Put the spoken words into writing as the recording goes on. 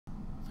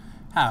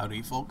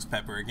Howdy folks,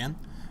 Pepper again.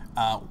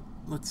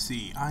 Let's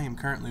see, I am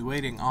currently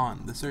waiting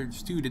on The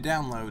Surge 2 to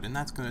download, and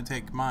that's going to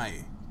take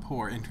my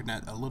poor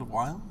internet a little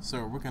while,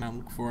 so we're going to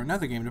look for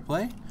another game to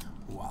play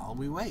while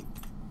we wait.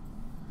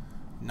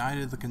 Night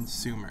of the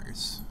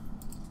Consumers.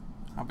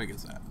 How big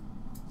is that?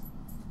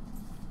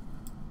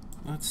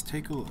 Let's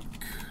take a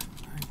look.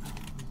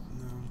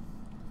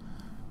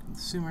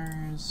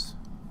 Consumers.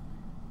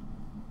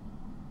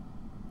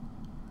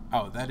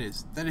 Oh, that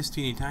is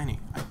teeny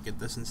tiny. I can get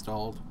this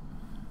installed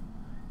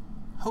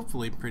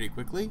hopefully pretty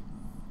quickly.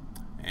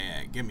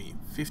 And give me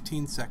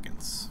 15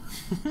 seconds.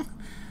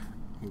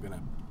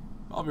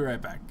 I'll be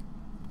right back.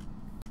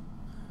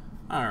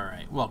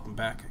 Alright, welcome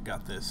back. I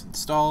got this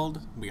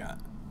installed. We got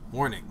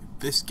warning.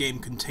 This game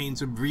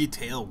contains a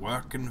retail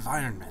work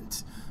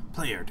environment.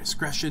 Player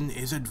discretion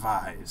is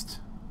advised.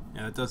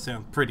 Yeah, that does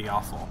sound pretty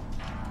awful.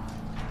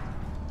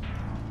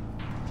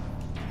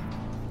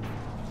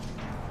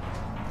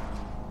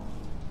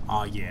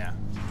 Aw, yeah.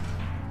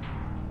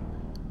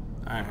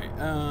 Alright,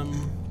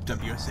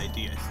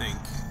 WSAD, I think.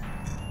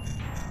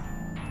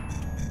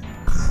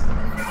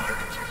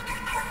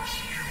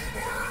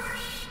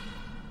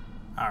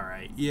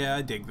 Alright, yeah,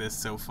 I dig this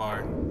so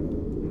far.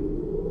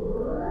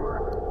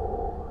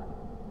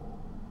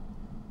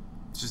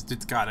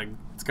 It's got a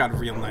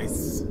real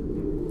nice...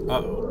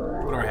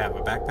 Uh-oh. What do I have,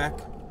 a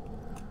backpack?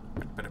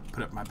 I better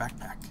put up my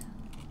backpack.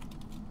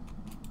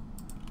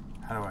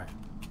 How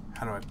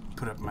do I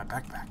put up my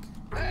backpack?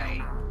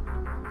 Hey!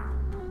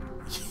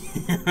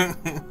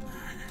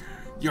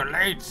 You're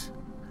late!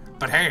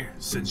 But hey,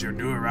 since you're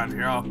new around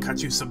here, I'll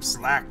cut you some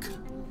slack.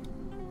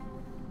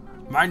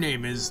 My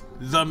name is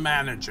The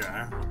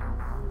Manager.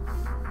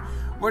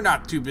 We're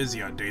not too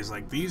busy on days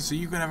like these, so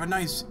you can have a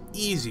nice,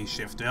 easy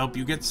shift to help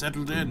you get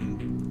settled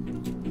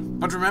in.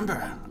 But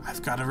remember,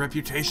 I've got a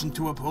reputation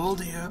to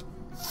uphold here.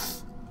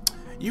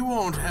 You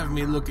won't have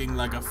me looking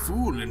like a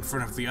fool in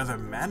front of the other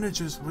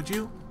managers, would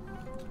you?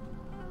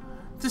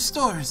 This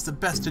store is the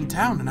best in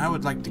town, and I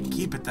would like to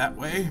keep it that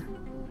way.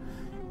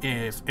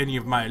 If any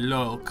of my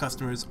loyal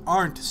customers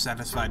aren't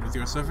satisfied with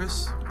your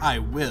service, I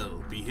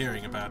will be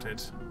hearing about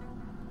it.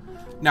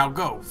 Now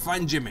go,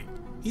 find Jimmy.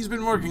 He's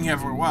been working here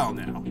for a while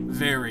now.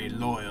 Very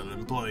loyal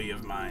employee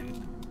of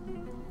mine.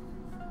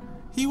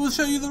 He will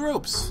show you the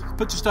ropes.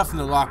 Put your stuff in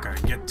the locker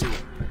and get to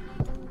it.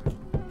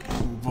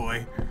 Ooh,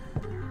 boy.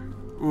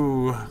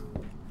 Ooh.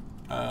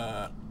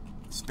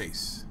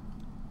 Space.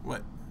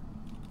 What?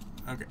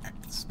 Okay,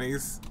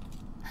 space.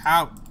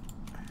 How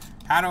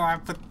do I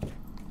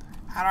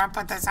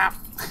put this up?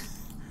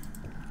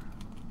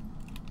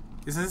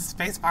 This is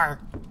space bar.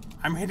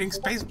 I'm hitting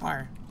space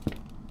bar.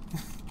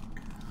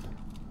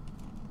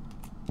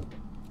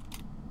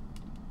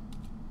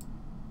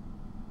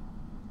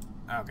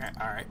 Okay,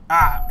 alright.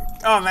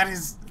 Oh,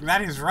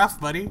 that is rough,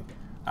 buddy.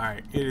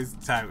 Alright, it's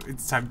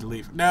time to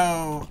leave.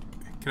 No!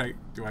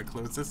 Do I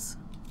close this?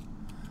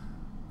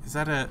 Is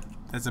that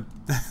that's a,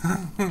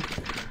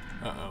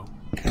 uh-oh.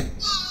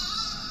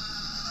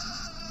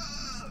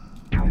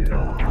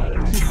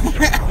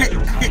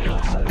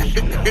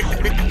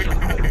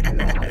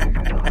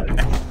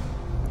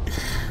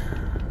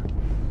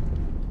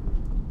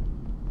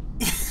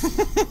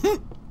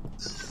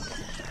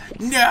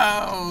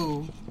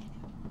 No!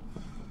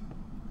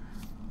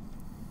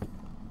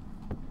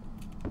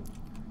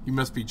 You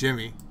must be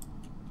Jimmy.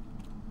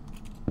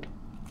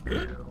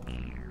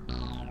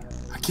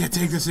 I can't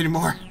take this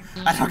anymore.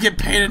 I don't get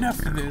paid enough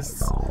for this.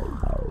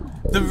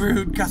 The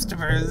rude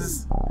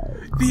customers.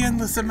 The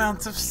endless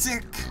amounts of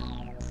sick.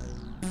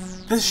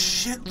 The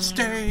shit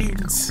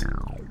stains.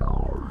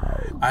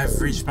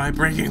 I've reached my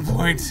breaking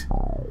point.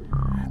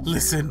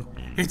 Listen,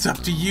 it's up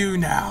to you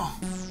now.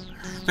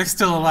 There's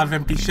still a lot of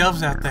empty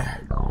shelves out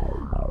there.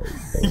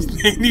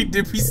 They need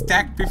to be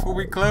stacked before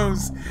we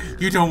close.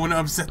 You don't want to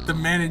upset the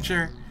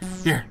manager.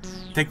 Here,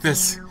 take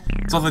this.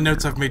 It's all the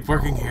notes I've made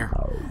working here.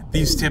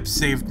 These tips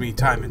saved me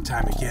time and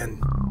time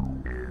again.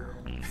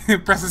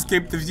 Press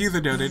escape to view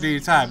the note at any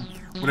time,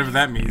 whatever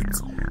that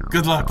means.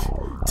 Good luck.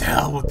 To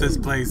hell with this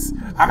place.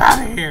 I'm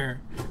out of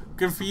here.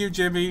 Good for you,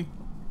 Jimmy.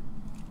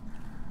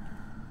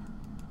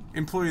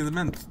 Employee of the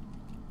month.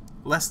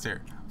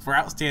 Lester, for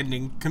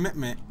outstanding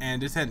commitment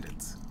and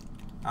attendance.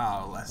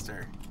 Oh,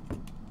 Lester.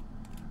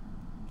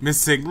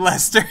 Missing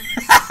Lester.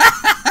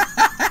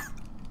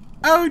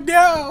 Oh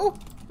no.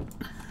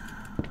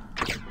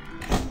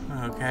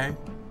 Okay.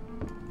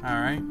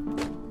 Alright.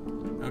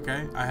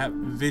 Okay, I have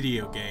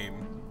video game.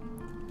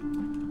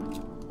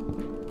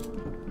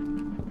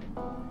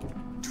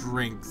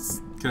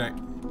 Drinks. Can I?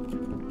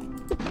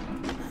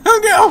 Oh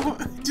no!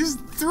 Just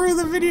threw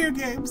the video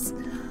games!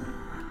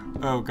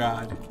 Oh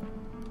god.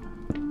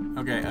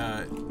 Okay,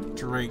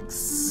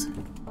 drinks.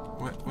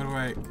 What do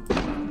I...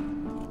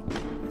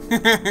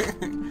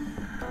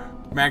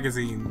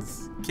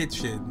 Magazines.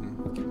 Kitchen.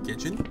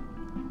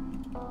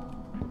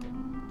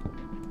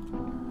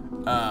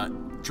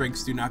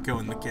 Drinks do not go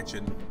in the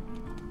kitchen.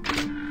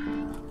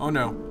 Oh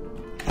no.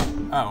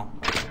 Oh.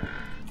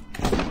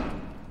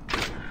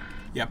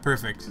 Yeah,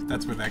 perfect.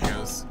 That's where that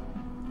goes.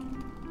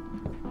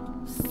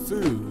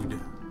 food.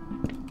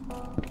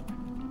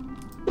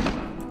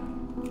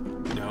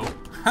 No.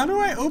 How do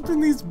I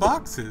open these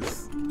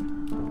boxes?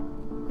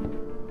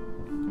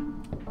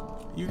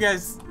 You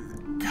guys...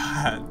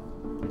 God.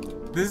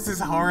 This is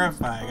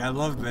horrifying. I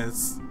love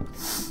this.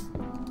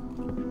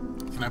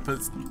 Can I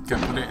put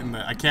it in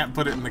the... I can't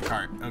put it in the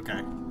cart.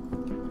 Okay.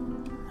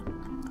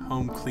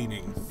 Home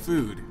cleaning.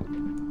 Food.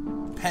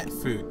 Pet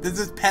food. This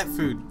is pet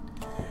food.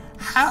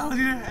 How did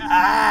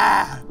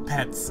I...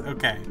 Pets.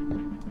 Okay.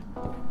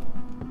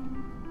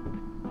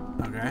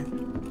 Okay.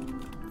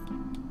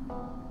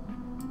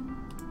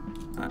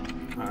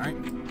 Alright.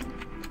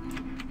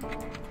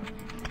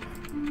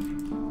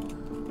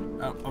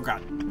 Oh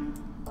god.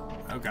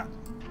 Oh god.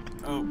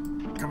 Oh,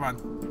 come on.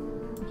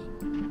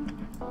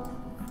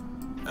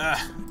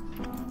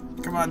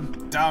 Come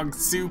on, dog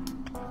soup.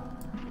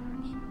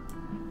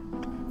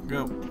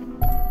 Go.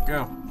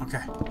 Go.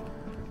 Okay.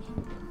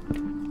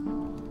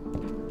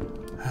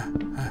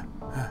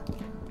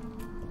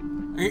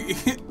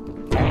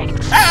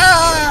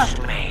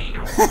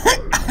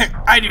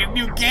 I need a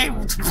new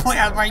game to play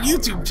on my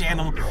YouTube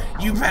channel.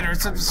 You better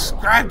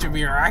subscribe to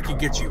me or I can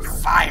get you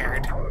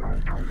fired.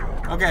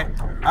 Okay.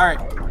 Alright.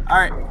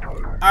 Alright.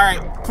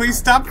 Alright. Please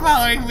stop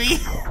following me.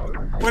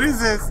 What is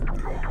this?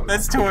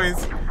 That's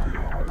toys.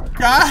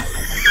 God.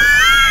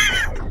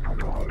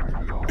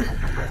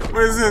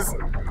 What is this?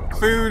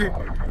 Food.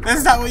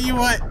 That's not what you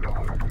want.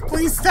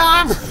 Please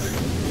stop.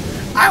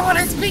 I want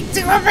to speak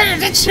to a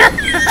miniature.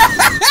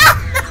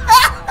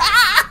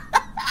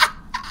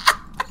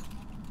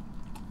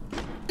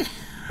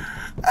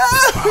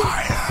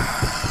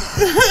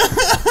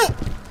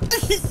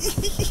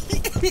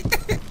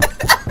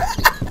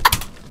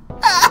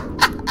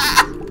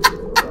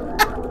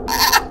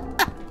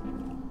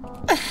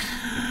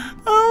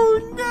 Oh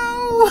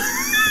no.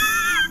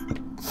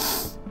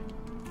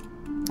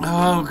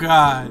 Oh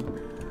god.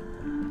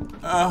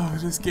 Oh,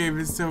 this game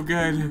is so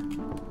good.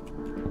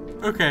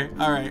 Okay,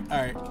 alright,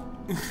 alright.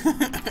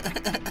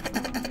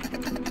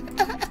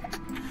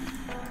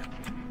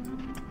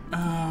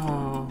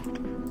 Oh.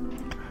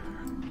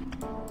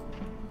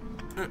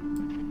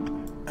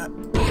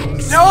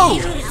 No!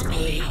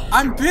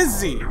 I'm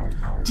busy!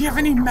 Do you have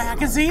any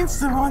magazines?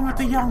 The one with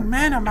the young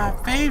men are my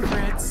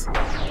favorites.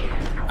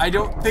 I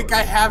don't think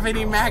I have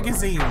any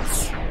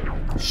magazines.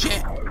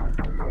 Shit.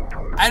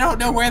 I don't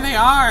know where they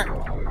are.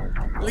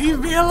 Leave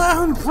me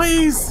alone,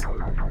 please.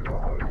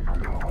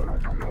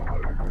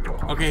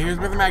 Okay, here's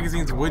where the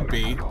magazines would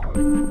be.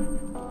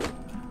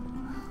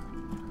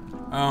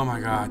 Oh my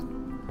god.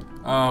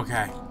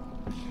 Okay.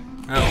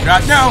 Oh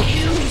god, no!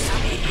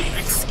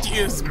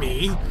 Excuse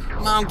me.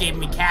 Mom gave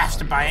me cash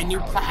to buy a new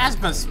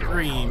plasma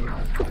screen.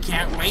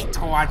 Can't wait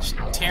to watch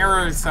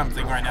Terror or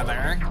something or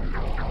another.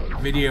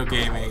 Video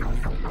gaming.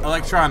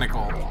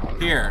 Electronical.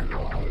 Here.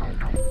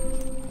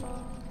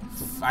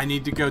 I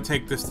need to go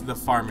take this to the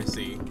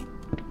pharmacy.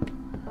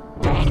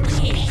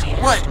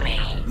 What?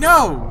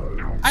 No!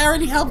 I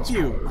already helped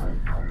you!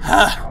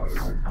 Huh.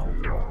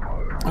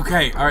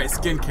 Okay, alright,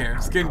 skincare.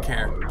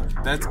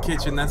 Skincare. That's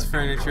kitchen, that's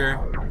furniture.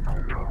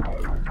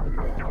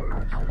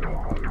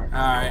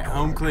 Alright,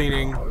 home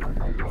cleaning.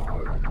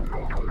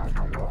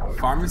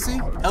 Pharmacy?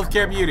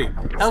 Healthcare beauty.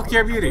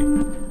 Healthcare beauty.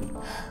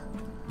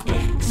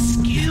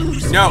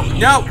 Excuse me. No,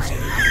 no!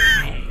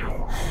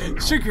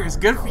 Sugar is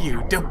good for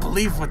you. Don't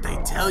believe what they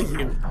tell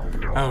you.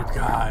 Oh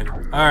god.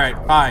 Alright,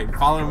 fine.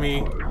 Follow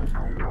me.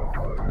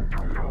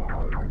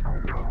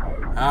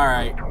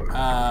 Alright.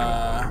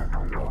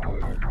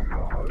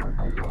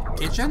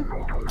 Kitchen?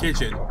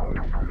 Kitchen.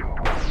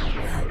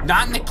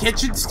 Not in the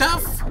kitchen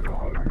stuff?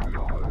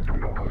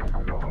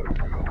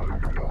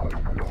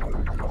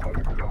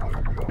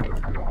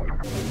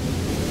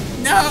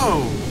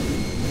 No!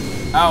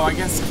 Oh, I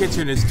guess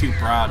kitchen is too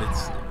broad.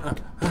 It's...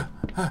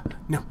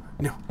 no,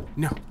 no,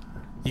 no.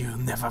 You'll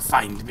never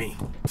find me.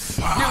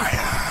 Fire!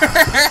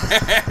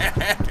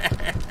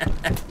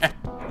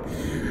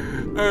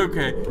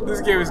 Okay,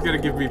 this game is gonna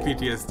give me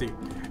PTSD.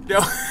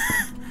 No,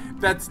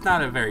 that's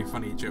not a very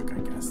funny joke, I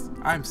guess.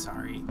 I'm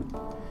sorry.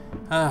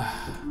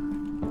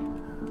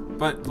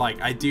 But,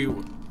 like, I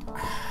do...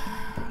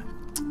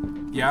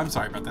 Yeah, I'm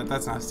sorry about that.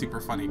 That's not super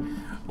funny.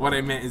 What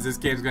I meant is this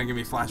game's gonna give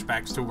me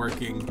flashbacks to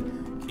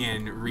working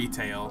in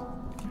retail.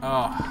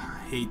 Oh,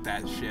 I hate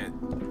that shit.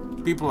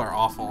 People are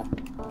awful.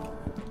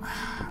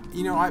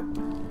 You know,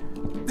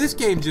 this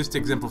game just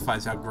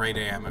exemplifies how great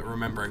I am at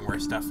remembering where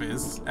stuff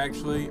is.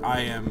 Actually,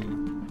 I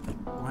am...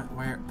 What?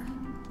 Where?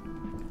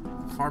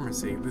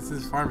 Pharmacy. This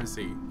is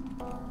pharmacy.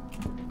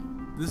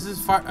 This is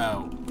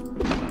oh.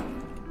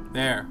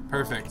 There.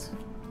 Perfect.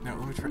 No,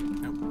 let me try...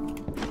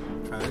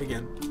 Nope. Try that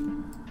again.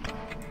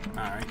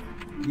 Alright.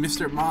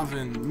 Mr.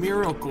 Marvin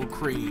Miracle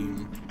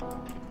Cream.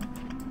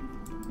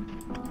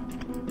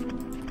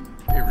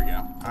 Here we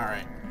go.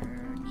 Alright.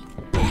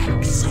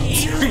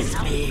 Excuse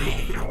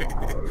me.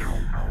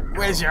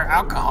 Where's your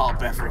alcohol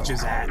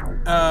beverages at?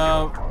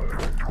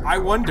 I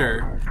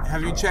wonder.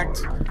 Have you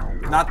checked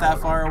not that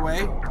far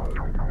away?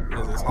 What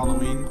is this,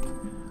 Halloween?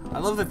 I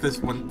love that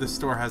this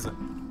store has a...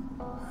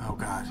 Oh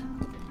god.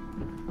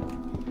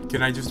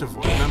 Can I just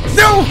avoid them?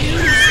 No!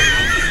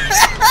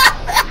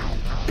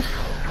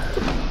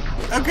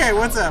 Okay,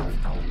 what's up?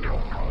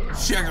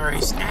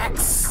 Sugary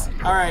snacks.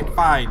 Alright,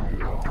 fine.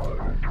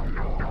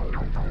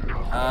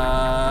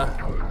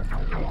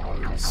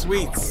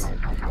 Sweets.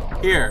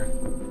 Here.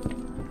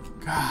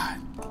 God.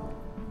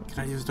 Can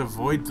I just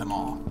avoid them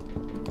all?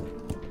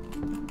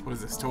 What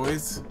is this,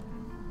 toys?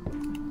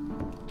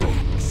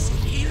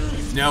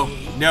 No,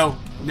 no,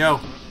 no,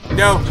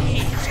 no!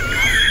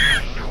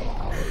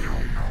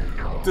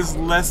 Does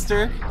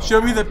Lester? Show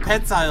me the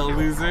pets aisle,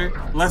 loser.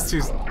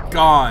 Lester's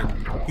gone.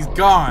 He's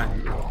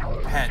gone.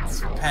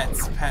 Pets,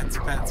 pets, pets,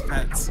 pets,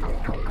 pets.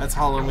 That's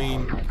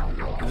Halloween.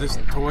 Is this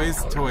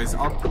toys? Toys.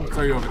 I'll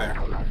throw you over there.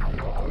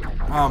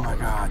 Oh my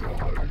god.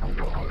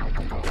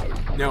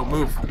 No,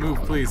 move,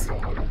 please.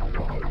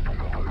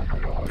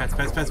 Pets,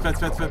 pets, pets, pets,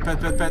 pets, pets,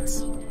 pets, pets,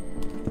 pets.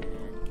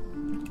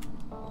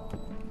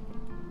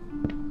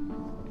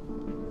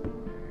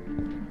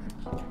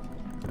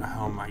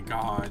 Oh my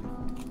god.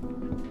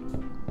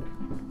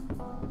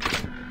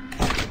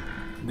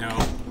 No.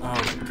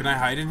 Oh, can I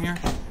hide in here?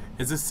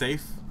 Is this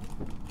safe?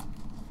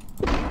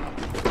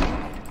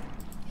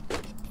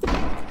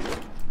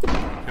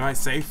 Am I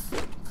safe?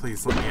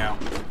 Please let me out.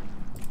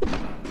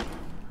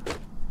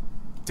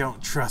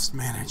 Don't trust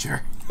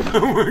manager.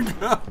 Oh my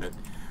god.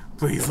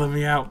 Please let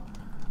me out.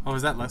 Oh,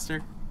 is that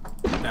Lester?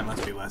 That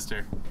must be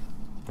Lester.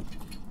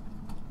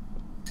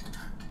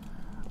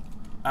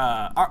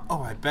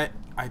 Oh, I bet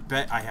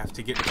I have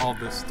to get all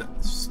this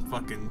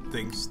fucking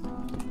things.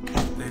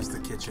 There's the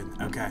kitchen.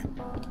 Okay.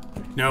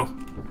 No.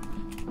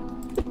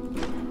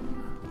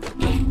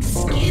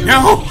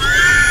 No!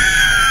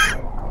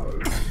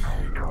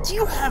 Do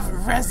you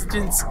have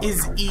residence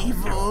is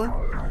evil?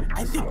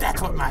 I think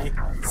that's what my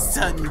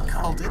son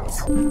called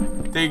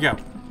it. There you go.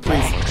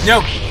 Please.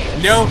 No!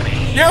 No!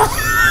 No!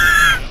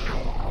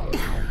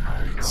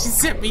 She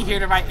sent me here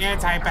to my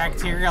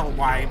antibacterial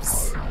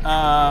wipes.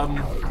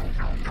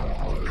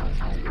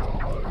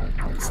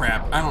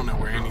 Crap. I don't know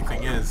where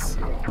anything is.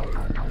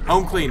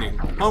 Home cleaning.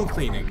 Home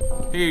cleaning.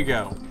 Here you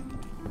go.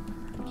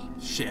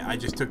 Shit, I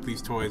just took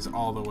these toys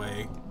all the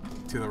way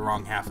to the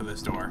wrong half of the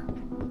store.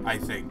 I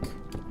think.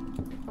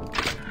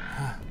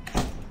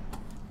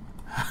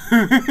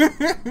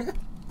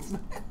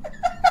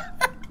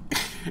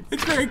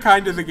 It's very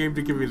kind of the game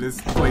to give me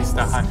this place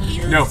to hide.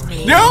 No.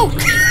 No!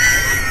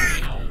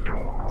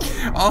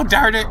 Oh,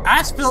 darn it.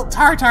 I spilled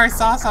tartar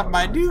sauce on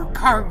my new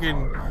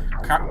cardigan.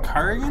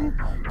 Cardigan?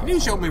 Can you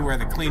show me where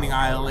the cleaning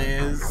aisle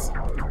is?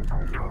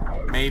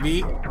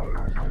 Maybe.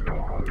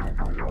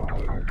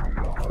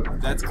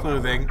 That's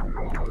clothing.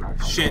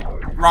 Shit.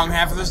 Wrong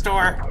half of the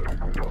store.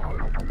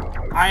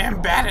 I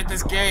am bad at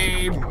this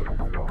game.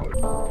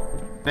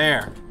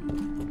 There.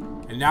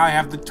 And now I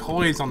have the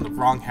toys on the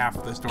wrong half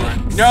of the store.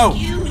 No!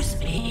 Excuse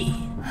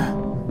me.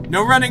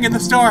 No running in the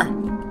store!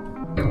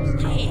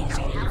 Please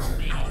help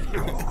me.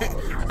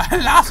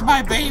 I lost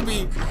my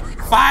baby!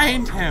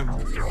 Find him!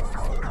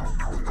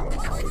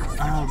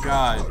 Oh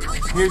god.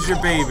 Here's your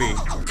baby.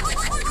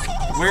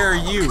 Where are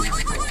you? Do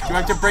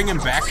I have to bring him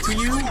back to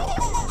you?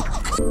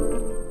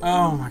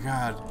 Oh my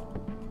god.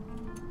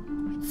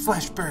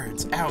 Flesh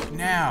birds out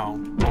now.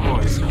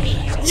 Boys.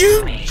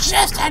 You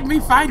just had me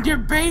find your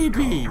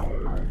baby!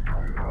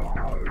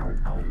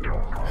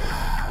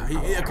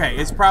 Okay,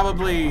 it's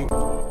probably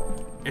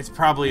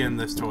in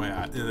this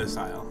in this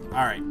aisle.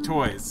 All right,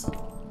 toys.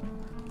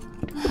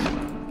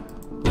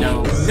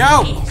 No,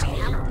 no! Please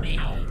help me.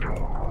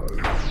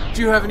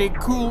 Do you have any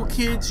cool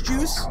kids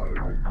juice?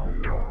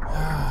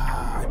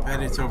 I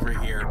bet it's over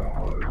here.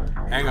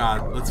 Hang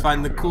on, let's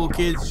find the cool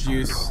kids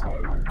juice.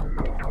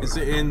 Is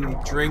it in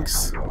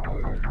drinks?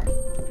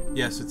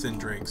 Yes, it's in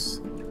drinks.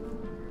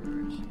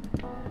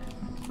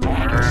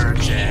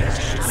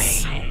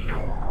 Purchase.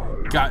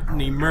 Got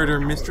any murder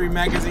mystery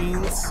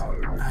magazines?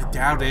 I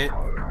doubt it.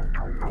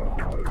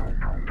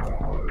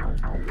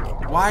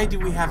 Why do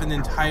we have an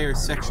entire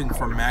section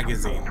for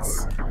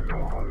magazines?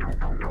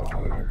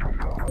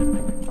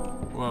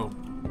 Whoa.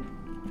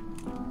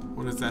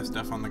 What is that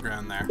stuff on the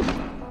ground there?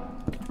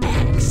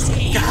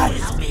 God!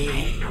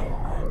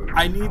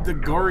 I need the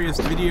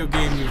goriest video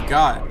game you've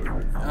got.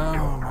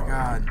 Oh my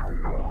god.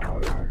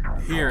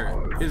 Here.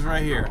 It's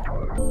right here.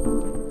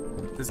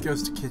 This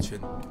goes to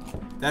kitchen.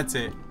 That's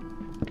it.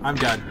 I'm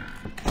done.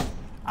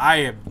 I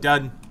am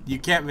done. You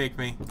can't make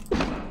me.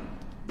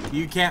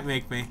 You can't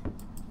make me.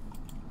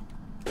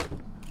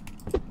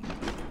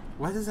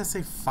 Why does that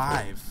say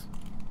 5?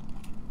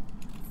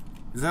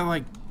 Is that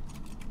like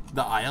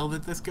the aisle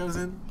that this goes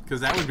in?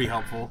 Because that would be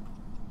helpful.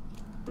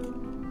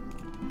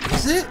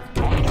 Is it?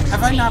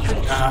 Have I not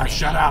been...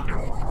 shut up.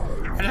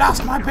 I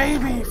lost my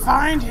baby.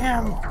 Find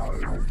him.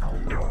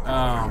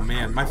 Oh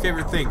man, my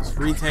favorite things.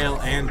 Retail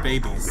and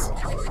babies.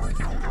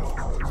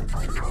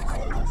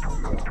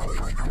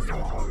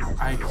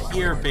 I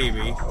hear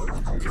baby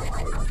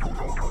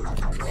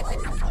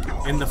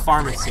in the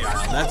pharmacy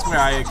aisle. That's where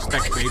I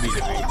expect baby to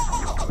be.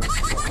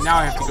 And now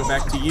I have to go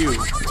back to you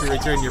to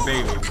return your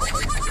baby.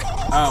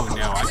 Oh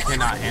no, I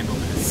cannot handle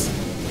this.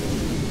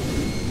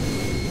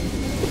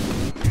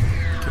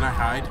 I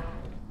hide?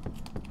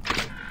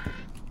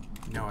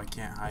 No, I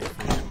can't hide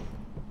from him.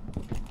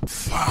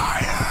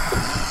 Fire!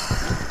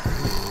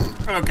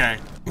 Okay.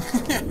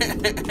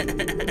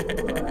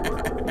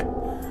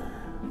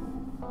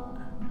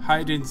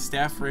 Hide in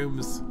staff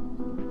rooms.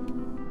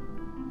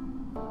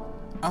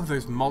 Oh,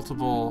 there's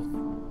multiple.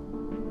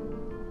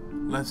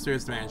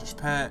 Lester's the manager's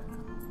pet.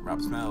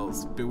 Rob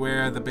smells.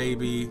 Beware the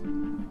baby.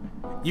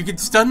 You can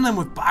stun them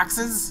with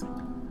boxes?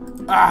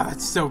 Ah,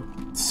 that's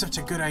such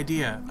a good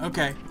idea.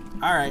 Okay.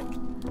 Alright.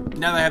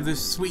 Now that I have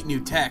this sweet new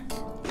tech.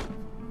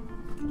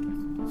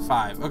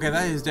 5. Okay,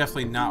 that is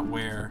definitely not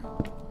where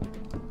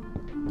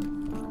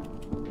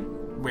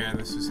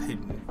this is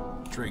hidden.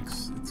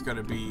 Drinks. It's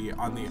gonna be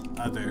on the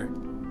other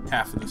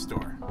half of the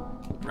store.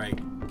 Right.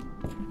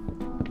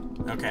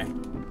 Okay.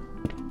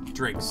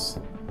 Drinks.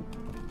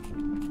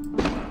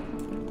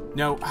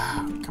 No.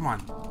 Come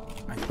on.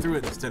 I threw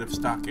it instead of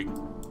stocking.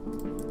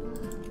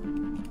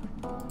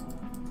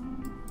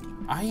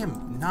 I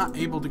am not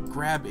able to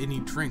grab any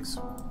drinks.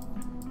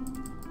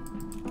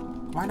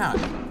 Why not?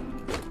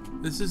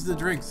 This is the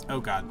drinks. Oh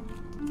god.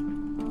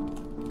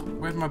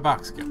 Where'd my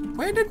box go?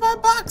 Where did my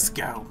box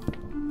go?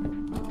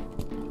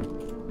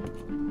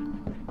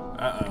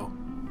 Uh-oh.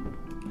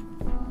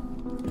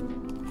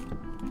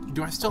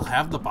 Do I still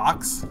have the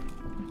box?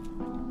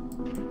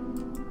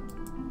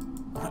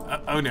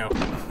 Oh no.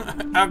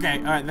 Okay,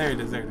 alright, there it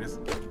is, there it is.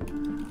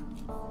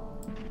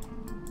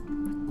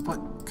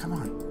 What? Come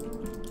on.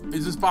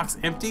 Is this box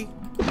empty?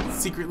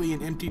 Secretly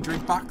an empty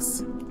drink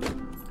box?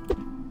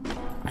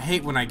 I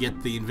hate when I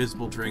get the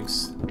invisible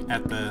drinks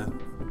at the,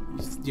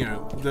 you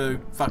know,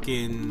 the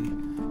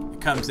fucking,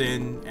 it comes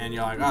in and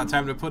you're like, oh,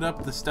 time to put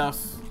up the stuff.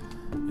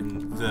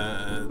 And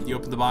you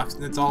open the box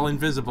and it's all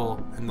invisible.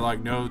 And they're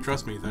like, no,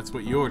 trust me, that's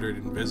what you ordered.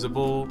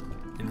 Invisible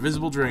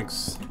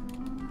drinks.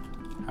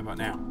 How about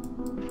now?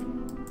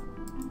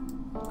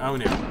 Oh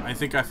no, I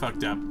think I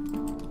fucked up.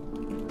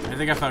 I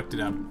think I fucked it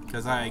up.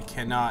 Because I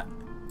cannot...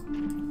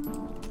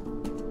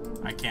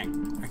 I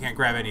can't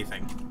grab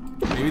anything.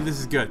 Maybe this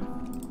is good.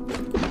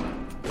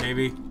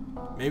 Maybe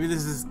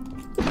this is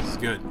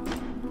good.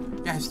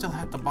 Yeah, I still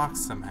have the box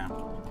somehow.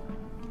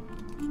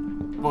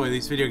 Boy,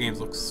 these video games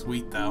look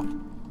sweet though.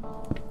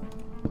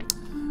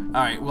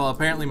 Alright, well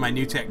apparently my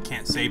new tech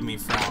can't save me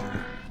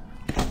from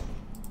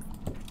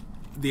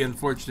the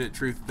unfortunate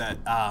truth that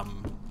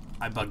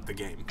I bugged the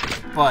game.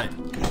 But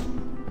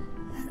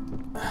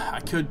I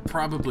could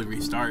probably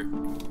restart.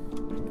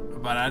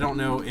 But I don't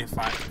know if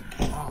I...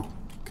 Oh,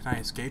 can I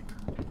escape?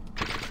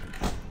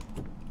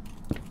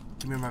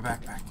 Give me my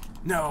backpack.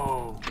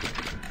 No!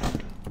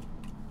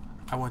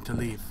 I want to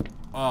leave.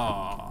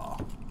 Oh,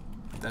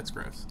 that's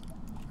gross.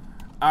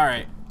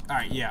 Alright,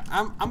 yeah,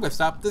 I'm gonna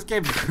stop. This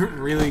game's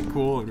really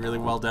cool and really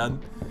well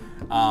done.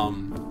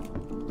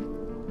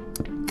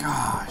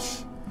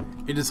 Gosh,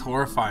 it is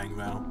horrifying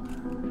though.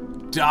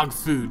 Dog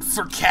food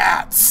for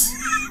cats!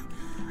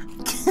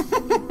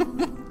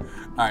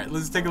 Alright,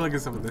 let's take a look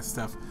at some of this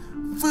stuff.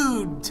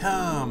 Food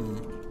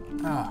tum.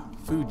 Ah,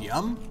 food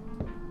yum?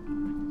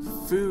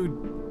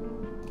 Food...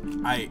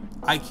 I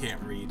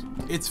can't read.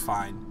 It's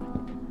fine.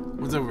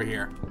 What's over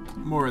here?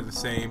 More of the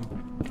same.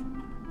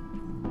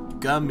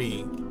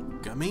 Gummy.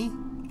 Gummy?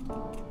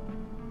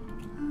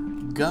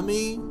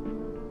 Gummy?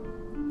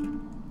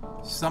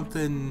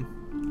 Something...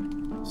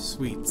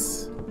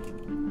 sweets.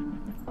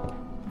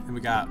 And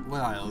we got...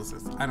 what else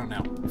is this? I don't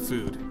know.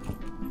 Food.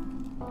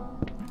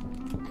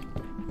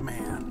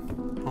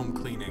 Man. Home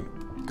cleaning.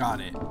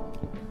 Got it.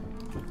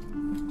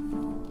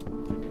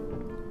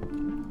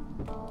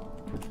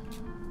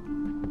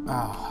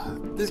 Oh,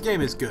 this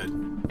game is good,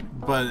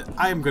 but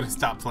I am going to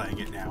stop playing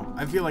it now.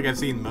 I feel like I've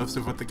seen most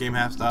of what the game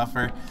has to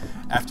offer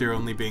after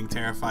only being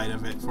terrified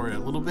of it for a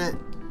little bit.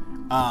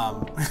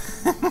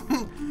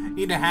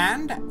 Need a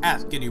hand?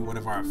 Ask any one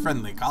of our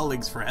friendly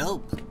colleagues for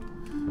help.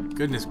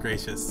 Goodness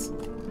gracious.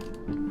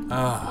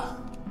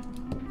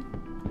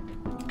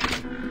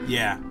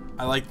 Yeah,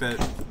 I like that.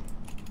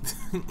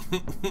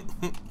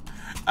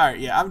 Alright,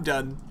 yeah, I'm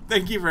done.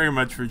 Thank you very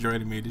much for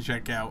joining me to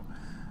check out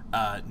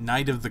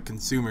Night of the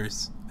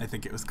Consumers, I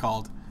think it was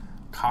called.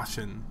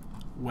 Caution,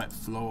 wet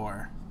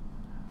floor.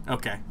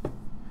 Okay.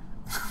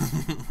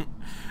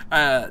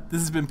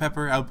 This has been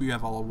Pepper. I hope you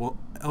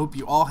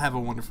all have a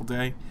wonderful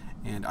day,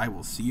 and I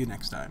will see you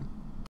next time.